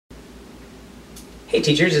Hey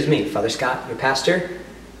teachers, it's me, Father Scott, your pastor.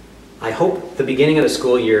 I hope the beginning of the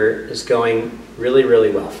school year is going really, really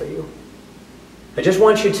well for you. I just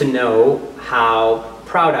want you to know how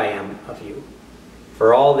proud I am of you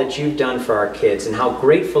for all that you've done for our kids and how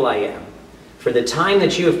grateful I am for the time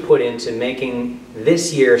that you have put into making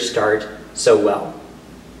this year start so well.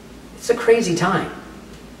 It's a crazy time,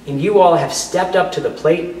 and you all have stepped up to the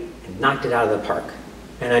plate and knocked it out of the park.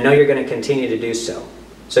 And I know you're going to continue to do so.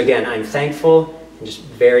 So again, I'm thankful and just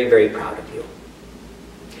very, very proud of you.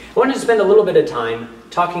 I wanted to spend a little bit of time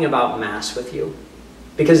talking about Mass with you,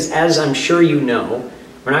 because as I'm sure you know,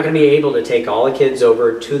 we're not going to be able to take all the kids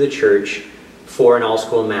over to the church for an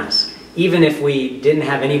all-school Mass. Even if we didn't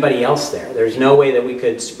have anybody else there, there's no way that we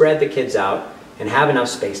could spread the kids out and have enough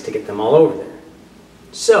space to get them all over there.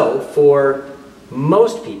 So for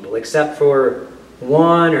most people, except for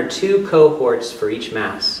 1 or 2 cohorts for each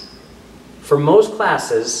Mass, for most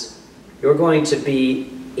classes, you're going to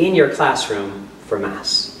be in your classroom for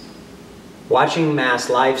Mass, watching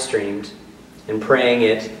Mass live streamed and praying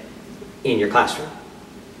it in your classroom.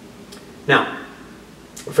 Now,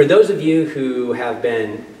 for those of you who have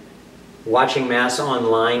been watching Mass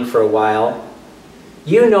online for a while,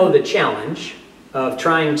 you know the challenge of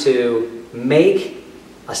trying to make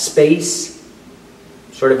a space,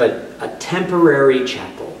 sort of a temporary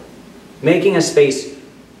chapel, making a space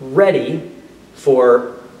ready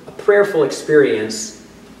for a prayerful experience,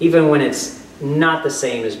 even when it's not the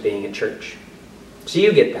same as being at church. So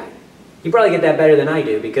you get that. You probably get that better than I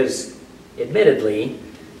do, because admittedly,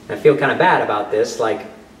 I feel kind of bad about this, like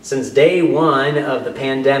since day 1 of the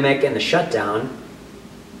pandemic and the shutdown,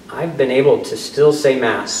 I've been able to still say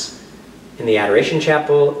Mass in the Adoration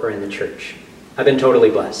Chapel or in the church. I've been totally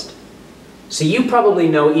blessed. So you probably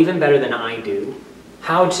know even better than I do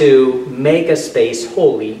how to make a space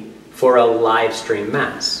holy for a live stream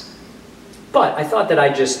Mass. But I thought that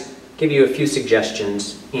I'd just give you a few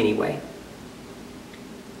suggestions anyway.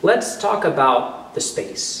 Let's talk about the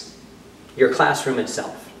space, your classroom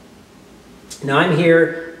itself. Now I'm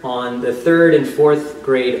here on the 3rd and 4th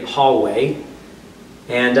grade hallway,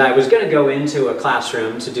 and I was going to go into a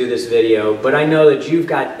classroom to do this video, but I know that you've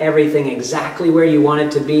got everything exactly where you want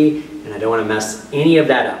it to be, and I don't want to mess any of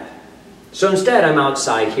that up. So instead, I'm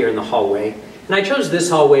outside here in the hallway, and I chose this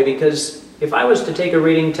hallway because if I was to take a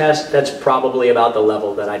reading test, that's probably about the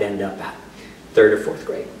level that I'd end up at, 3rd or 4th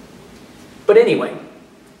grade. But anyway,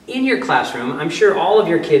 in your classroom, I'm sure all of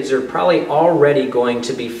your kids are probably already going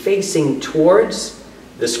to be facing towards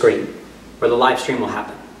the screen where the live stream will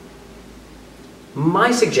happen.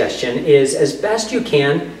 My suggestion is, as best you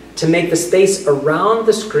can, to make the space around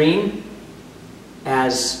the screen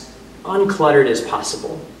as uncluttered as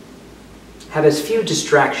possible. Have as few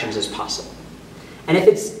distractions as possible. And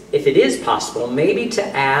if it is possible, maybe to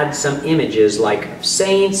add some images like of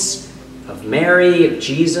saints, of Mary, of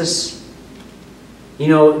Jesus. You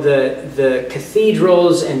know, the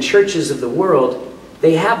cathedrals and churches of the world,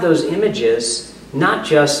 they have those images not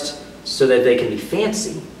just so that they can be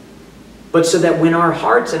fancy, but so that when our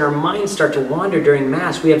hearts and our minds start to wander during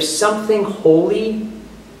Mass, we have something holy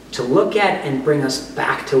to look at and bring us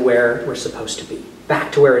back to where we're supposed to be,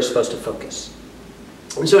 back to where we're supposed to focus.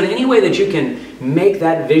 And so in any way that you can make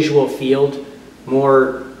that visual field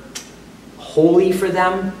more holy for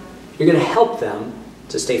them, you're going to help them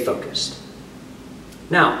to stay focused.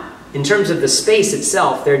 Now, in terms of the space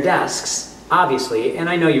itself, their desks, obviously, and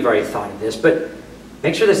I know you've already thought of this, but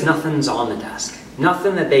make sure there's nothing's on the desk.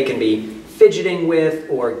 Nothing that they can be fidgeting with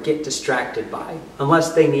or get distracted by,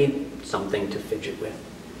 unless they need something to fidget with.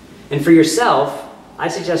 And for yourself, I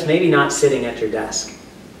suggest maybe not sitting at your desk,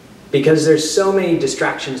 because there's so many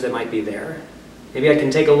distractions that might be there. Maybe I can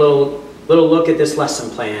take a little look at this lesson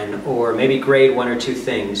plan, or maybe grade 1 or 2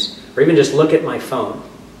 things, or even just look at my phone.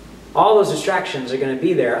 All those distractions are going to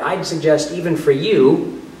be there. I'd suggest even for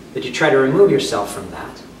you that you try to remove yourself from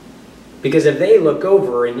that. Because if they look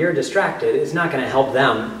over and you're distracted, it's not going to help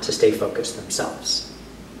them to stay focused themselves.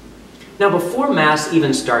 Now, before Mass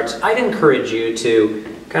even starts, I'd encourage you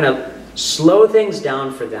to kind of slow things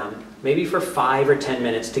down for them, maybe for 5 or 10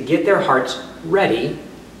 minutes, to get their hearts ready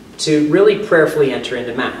to really prayerfully enter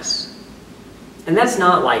into Mass. And that's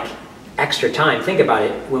not like extra time. Think about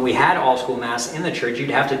it. When we had all-school Mass in the church, you'd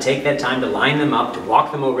have to take that time to line them up, to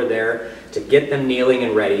walk them over there, to get them kneeling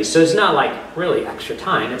and ready. So it's not like really extra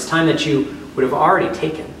time. It's time that you would have already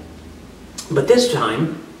taken. But this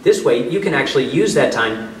time, this way, you can actually use that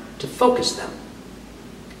time to focus them.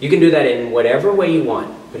 You can do that in whatever way you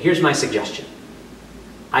want. But here's my suggestion.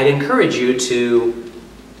 I'd encourage you to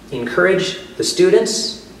encourage the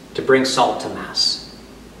students to bring salt to Mass.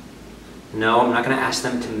 No, I'm not going to ask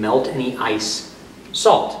them to melt any ice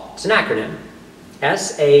SALT. It's an acronym.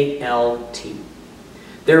 S-A-L-T.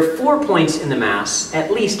 There are 4 points in the Mass,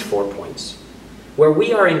 at least 4 points, where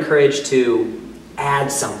we are encouraged to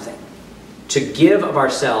add something, to give of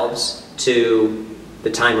ourselves to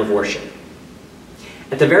the time of worship.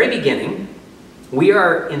 At the very beginning, we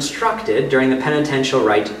are instructed during the penitential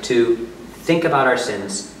rite to think about our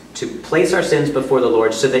sins, to place our sins before the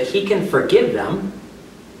Lord so that He can forgive them,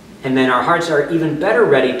 and then our hearts are even better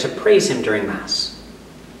ready to praise Him during Mass.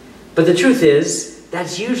 But the truth is,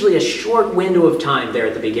 that's usually a short window of time there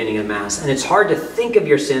at the beginning of Mass, and it's hard to think of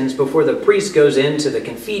your sins before the priest goes into the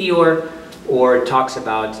Confiteor or talks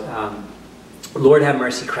about, Lord have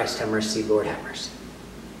mercy, Christ have mercy, Lord have mercy.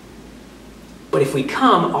 But if we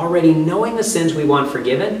come already knowing the sins we want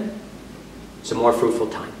forgiven, it's a more fruitful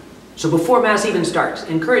time. So before Mass even starts,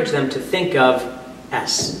 encourage them to think of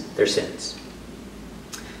S, their sins.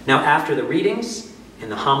 Now after the readings and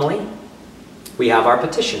the homily, we have our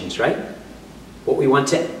petitions, right? What we want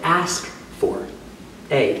to ask for,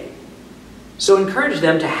 A. So encourage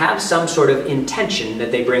them to have some sort of intention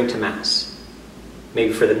that they bring to Mass.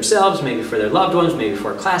 Maybe for themselves, maybe for their loved ones, maybe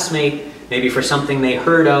for a classmate, maybe for something they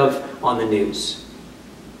heard of on the news.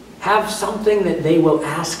 Have something that they will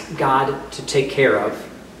ask God to take care of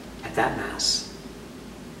at that Mass.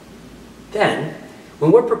 Then,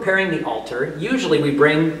 when we're preparing the altar, usually we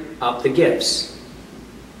bring up the gifts.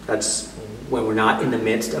 That's when we're not in the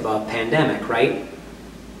midst of a pandemic, right?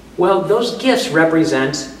 Well, those gifts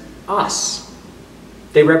represent us.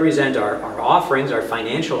 They represent our offerings, our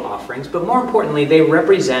financial offerings, but more importantly, they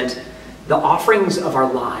represent the offerings of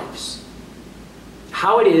our lives.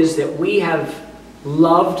 How it is that we have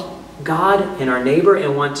loved God and our neighbor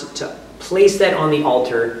and want to place that on the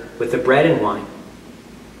altar with the bread and wine,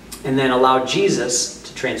 and then allow Jesus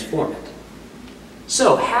to transform it.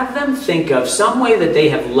 So have them think of some way that they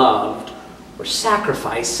have loved or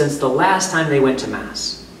sacrificed since the last time they went to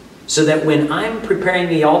Mass, so that when I'm preparing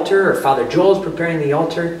the altar, or Father Joel's preparing the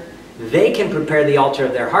altar, they can prepare the altar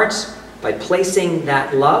of their hearts by placing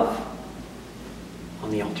that love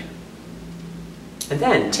on the altar. And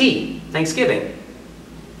then T, Thanksgiving.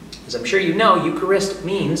 As I'm sure you know, Eucharist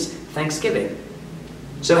means thanksgiving.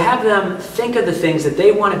 So have them think of the things that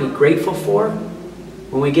they want to be grateful for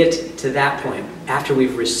when we get to that point, after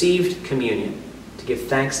we've received communion, to give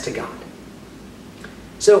thanks to God.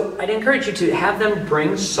 So I'd encourage you to have them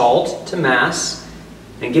bring salt to Mass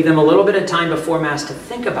and give them a little bit of time before Mass to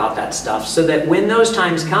think about that stuff, so that when those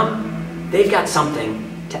times come, they've got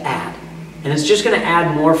something to add. And it's just going to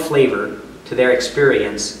add more flavor to their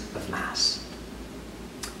experience of Mass.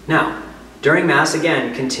 Now, during Mass,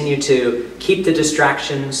 again, continue to keep the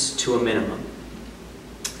distractions to a minimum.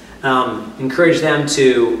 Encourage them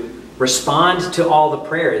to respond to all the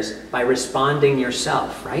prayers by responding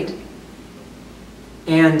yourself, right?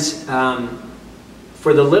 And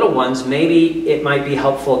for the little ones, maybe it might be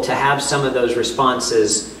helpful to have some of those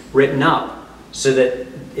responses written up, so that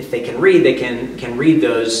if they can read, they can read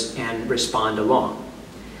those and respond along.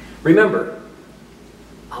 Remember,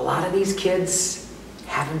 a lot of these kids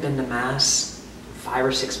haven't been to Mass in 5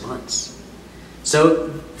 or 6 months.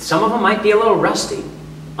 So some of them might be a little rusty,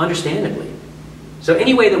 understandably. So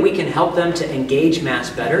any way that we can help them to engage Mass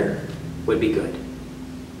better would be good.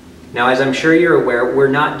 Now, as I'm sure you're aware, we're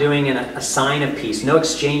not doing a sign of peace, no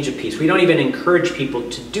exchange of peace. We don't even encourage people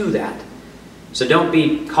to do that. So don't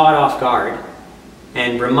be caught off guard,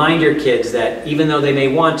 and remind your kids that even though they may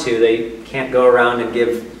want to, they can't go around and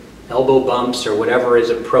give elbow bumps or whatever is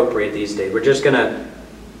appropriate these days. We're just going to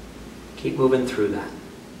keep moving through that.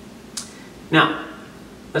 Now,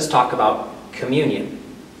 let's talk about communion.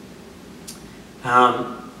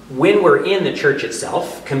 When we're in the church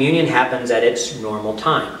itself, communion happens at its normal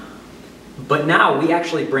time. But now we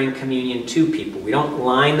actually bring communion to people. We don't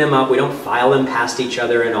line them up, we don't file them past each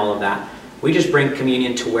other and all of that. We just bring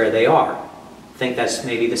communion to where they are. I think that's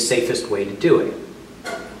maybe the safest way to do it.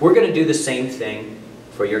 We're going to do the same thing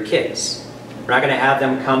for your kids. We're not going to have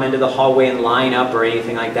them come into the hallway and line up or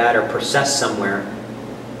anything like that, or process somewhere.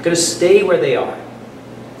 We're going to stay where they are.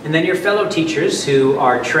 And then your fellow teachers who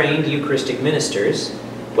are trained Eucharistic ministers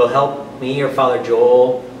will help me or Father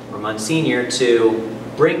Joel or Monsignor to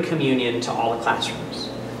bring communion to all the classrooms.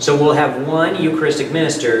 So we'll have one Eucharistic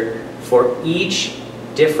minister for each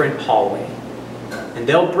different hallway. And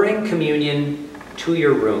they'll bring communion to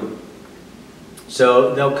your room.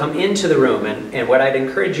 So they'll come into the room, and what I'd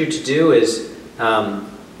encourage you to do is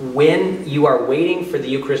when you are waiting for the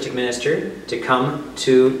Eucharistic minister to come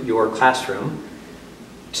to your classroom,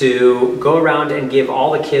 to go around and give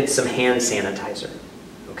all the kids some hand sanitizer,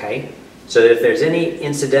 okay? So that if there's any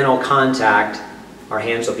incidental contact, our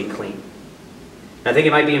hands will be clean. I think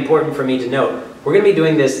it might be important for me to note, we're going to be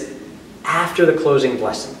doing this after the closing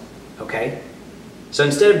blessing, okay? So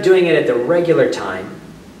instead of doing it at the regular time,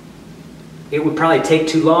 it would probably take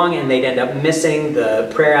too long and they'd end up missing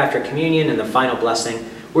the prayer after communion and the final blessing.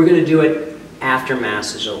 We're going to do it after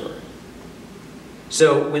Mass is over.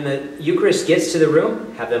 So when the Eucharist gets to the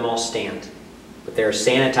room, have them all stand with their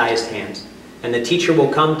sanitized hands. And the teacher will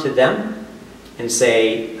come to them and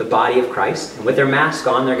say the body of Christ. And with their mask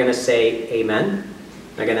on, they're going to say amen.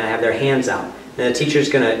 They're going to have their hands out. And the teacher's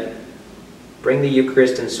going to bring the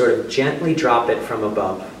Eucharist and sort of gently drop it from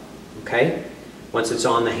above. Okay? Once it's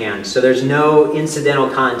on the hand. So there's no incidental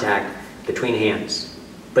contact between hands.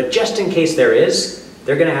 But just in case there is,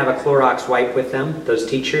 they're going to have a Clorox wipe with them, those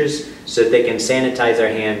teachers, so that they can sanitize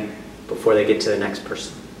their hand before they get to the next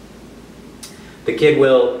person. The kid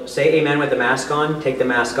will say amen with the mask on, take the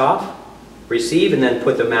mask off, receive, and then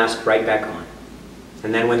put the mask right back on.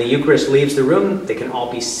 And then when the Eucharist leaves the room, they can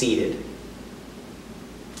all be seated.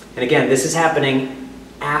 And again, this is happening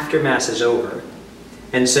after Mass is over.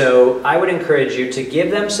 And so I would encourage you to give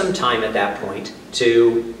them some time at that point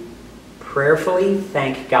to prayerfully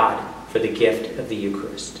thank God for the gift of the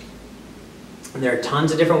Eucharist. And there are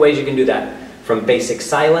tons of different ways you can do that, from basic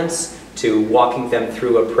silence to walking them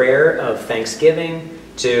through a prayer of thanksgiving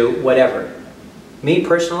to whatever. Me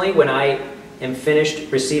personally, when I am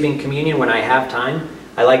finished receiving communion, when I have time,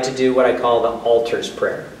 I like to do what I call the altar's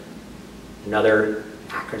prayer. Another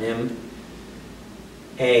acronym.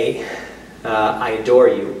 A, I adore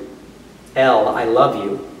you. L, I love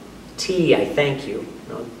you. T, I thank you.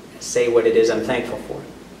 Say what it is I'm thankful for.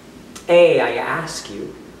 A, I ask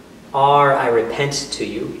you. R, I repent to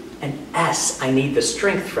you. And S, I need the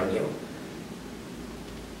strength from you.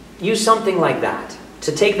 Use something like that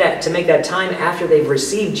to make that time after they've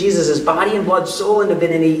received Jesus' body and blood, soul and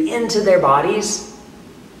divinity into their bodies,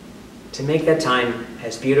 to make that time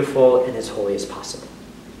as beautiful and as holy as possible.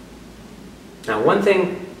 Now, one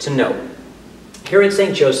thing to note. Here at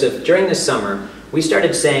St. Joseph, during the summer, we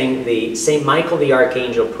started saying the St. Michael the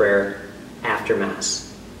Archangel prayer after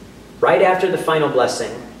Mass. Right after the final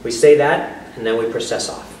blessing, we say that, and then we process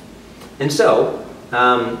off. And so,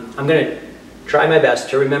 I'm going to try my best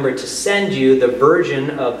to remember to send you the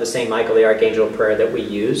version of the St. Michael the Archangel prayer that we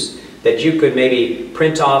use, that you could maybe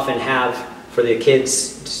print off and have for the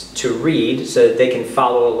kids to read so that they can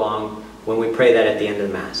follow along when we pray that at the end of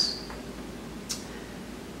the Mass.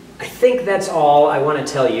 I think that's all I want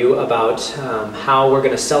to tell you about how we're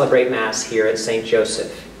going to celebrate Mass here at St.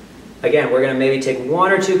 Joseph. Again, we're going to maybe take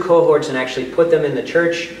one or two cohorts and actually put them in the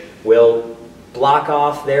church. We'll block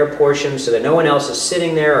off their portion so that no one else is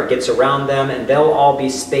sitting there or gets around them, and they'll all be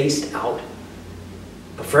spaced out.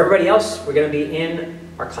 But for everybody else, we're going to be in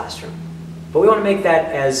our classroom. But we want to make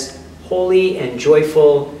that as holy and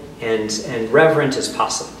joyful and reverent as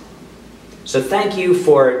possible. So thank you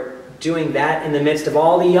for doing that in the midst of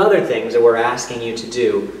all the other things that we're asking you to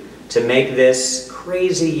do to make this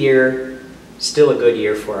crazy year still a good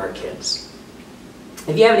year for our kids.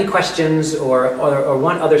 If you have any questions or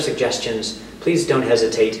want other suggestions, please don't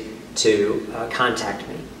hesitate to contact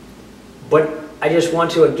me. But I just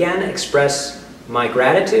want to again express my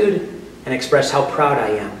gratitude and express how proud I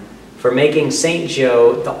am for making St.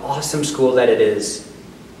 Joe the awesome school that it is,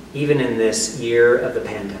 even in this year of the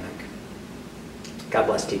pandemic. God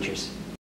bless, teachers.